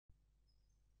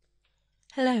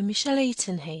Hello, Michelle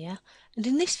Eaton here, and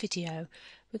in this video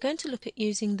we're going to look at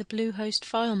using the Bluehost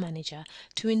file manager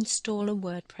to install a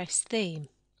WordPress theme.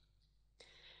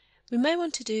 We may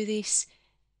want to do this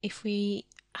if we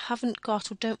haven't got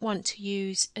or don't want to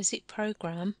use a zip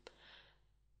program,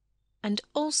 and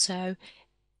also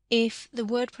if the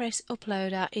WordPress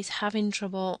uploader is having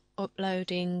trouble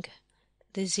uploading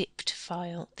the zipped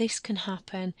file. This can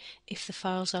happen if the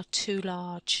files are too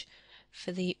large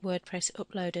for the WordPress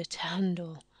uploader to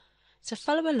handle. So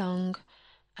follow along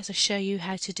as I show you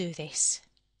how to do this.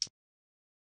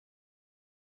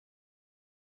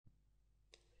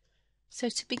 So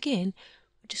to begin,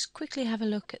 we'll just quickly have a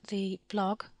look at the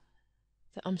blog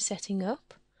that I'm setting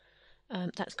up.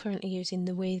 That's currently using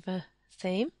the Weaver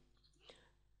theme.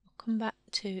 We'll come back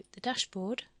to the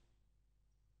dashboard.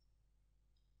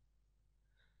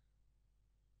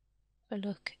 A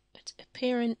look at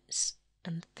appearance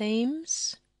and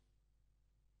themes.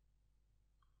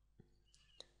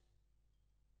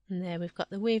 And there we've got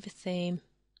the Weaver theme,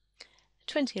 the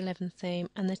 2011 theme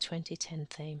and the 2010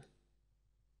 theme.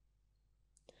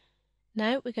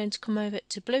 Now we're going to come over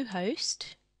to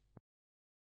Bluehost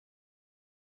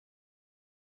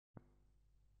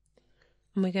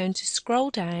and we're going to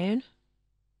scroll down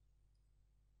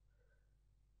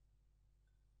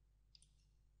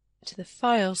to the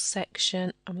Files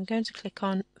section and we're going to click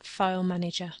on File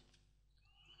Manager.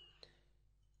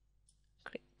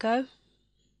 Click Go.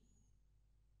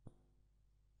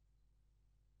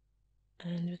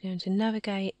 And we're going to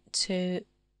navigate to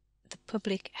the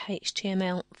public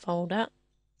HTML folder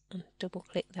and double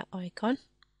click that icon.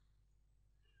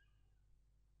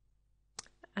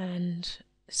 And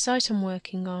the site I'm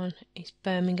working on is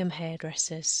Birmingham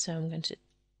Hairdressers, so I'm going to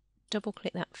double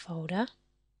click that folder.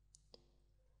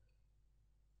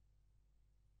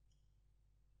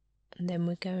 And then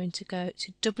we're going to go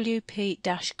to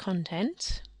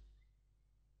WP-content,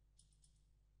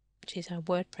 which is our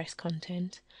WordPress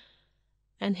content,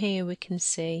 and here we can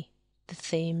see the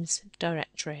themes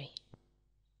directory.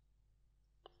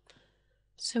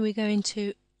 So we're going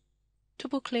to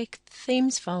double click the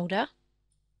themes folder.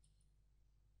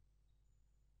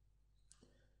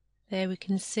 There we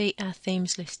can see our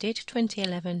themes listed,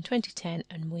 2011, 2010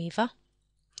 and Weaver.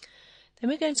 Then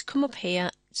we're going to come up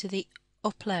here to the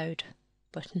Upload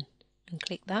button and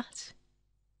click that.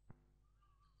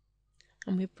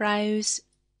 And we browse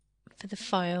for the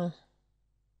file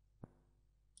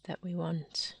that we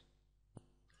want.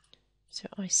 So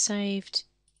I saved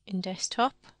in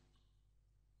desktop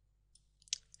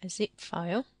a zip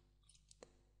file,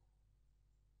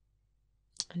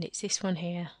 and it's this one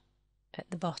here at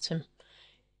the bottom,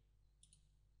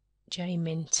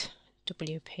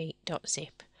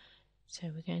 jmintwp.zip. So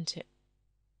we're going to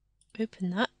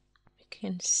open that. We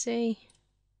can see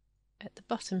at the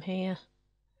bottom here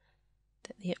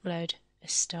that the upload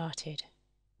has started.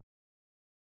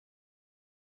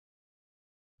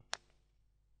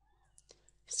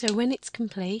 So when it's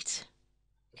complete,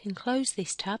 we can close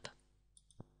this tab,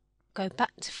 go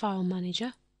back to File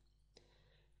Manager,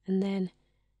 and then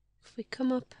if we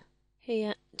come up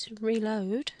here to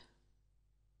reload,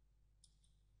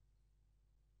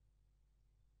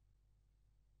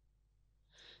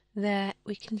 there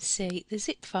we can see the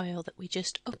zip file that we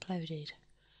just uploaded.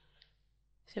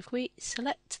 So if we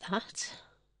select that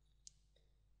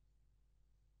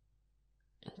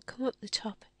and come up the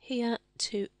top here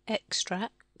to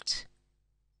extract,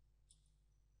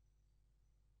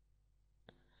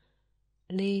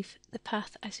 leave the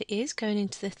path as it is going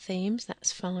into the themes,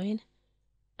 that's fine,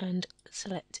 and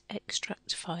select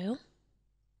extract file.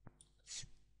 It's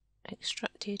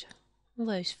extracted all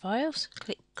those files,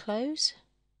 click close.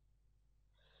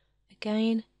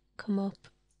 Again, come up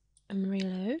and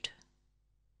reload.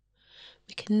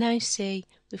 We can now see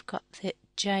we've got the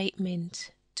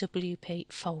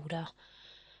jmintwp folder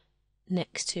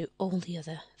next to all the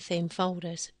other theme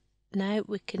folders. Now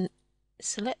we can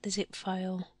select the zip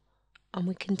file and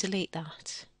we can delete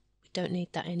that. We don't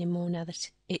need that anymore now that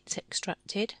it's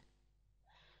extracted.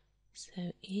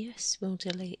 So yes, we'll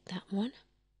delete that one.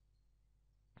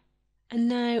 And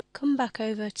now come back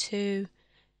over to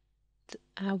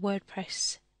our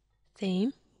WordPress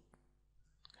theme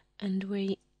and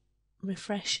we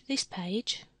refresh this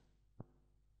page.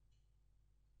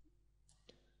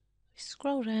 We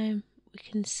scroll down, we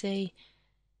can see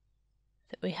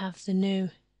that we have the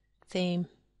new theme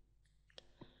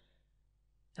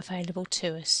available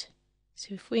to us.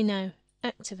 So if we now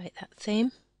activate that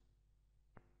theme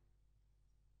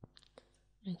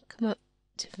and come up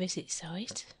to Visit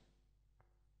Site,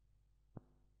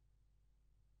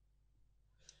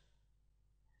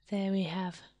 there we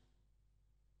have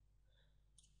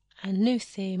our new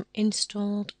theme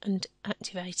installed and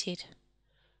activated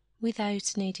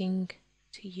without needing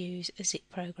to use a zip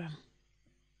program.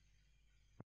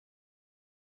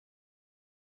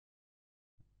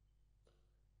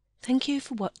 Thank you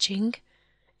for watching.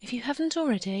 If you haven't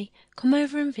already, come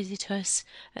over and visit us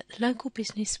at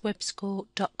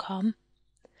localbusinesswebschool.com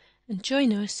and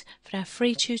join us for our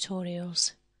free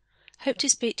tutorials. Hope to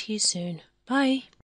speak to you soon. Bye.